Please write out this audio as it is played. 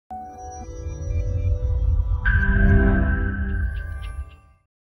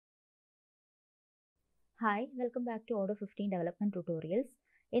Hi, welcome back to Odoo15 development tutorials.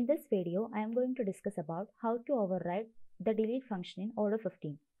 In this video, I am going to discuss about how to override the delete function in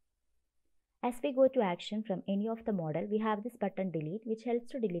Odoo15. As we go to action from any of the model, we have this button delete which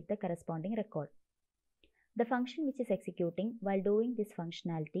helps to delete the corresponding record. The function which is executing while doing this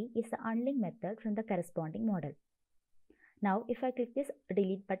functionality is the unlink method from the corresponding model. Now, if I click this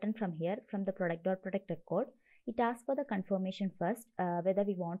delete button from here from the product.product record, it asks for the confirmation first whether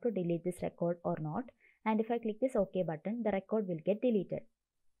we want to delete this record or not. And if I click this OK button, the record will get deleted.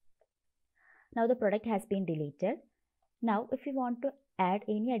 Now the product has been deleted. Now if we want to add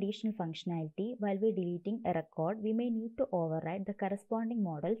any additional functionality while we're deleting a record, we may need to override the corresponding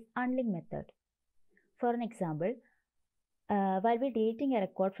model's unlink method. For an example, while we're deleting a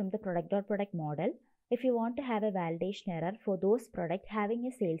record from the product.product model, if you want to have a validation error for those products having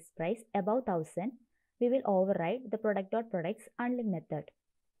a sales price above 1000, we will override the product.product's unlink method.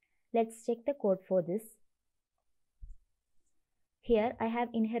 Let's check the code for this. Here I have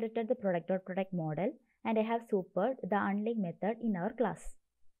inherited the product.product model and I have supered the unlink method in our class.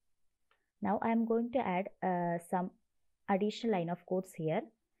 Now I am going to add some additional line of codes here,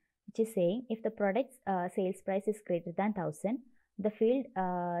 which is saying if the product's sales price is greater than 1000, the field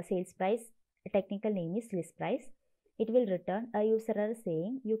sales price technical name is list price. It will return a user error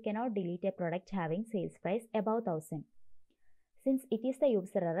saying you cannot delete a product having sales price above 1000. Since it is the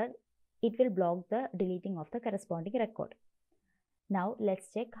user error, it will block the deleting of the corresponding record. Now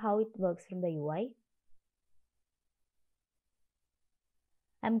let's check how it works from the UI.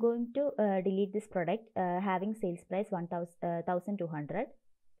 I'm going to delete this product having sales price 1200.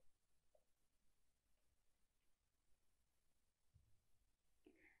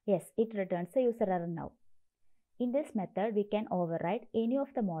 Yes, it returns the user error now. In this method, we can override any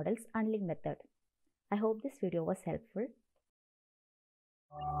of the model's unlink method. I hope this video was helpful.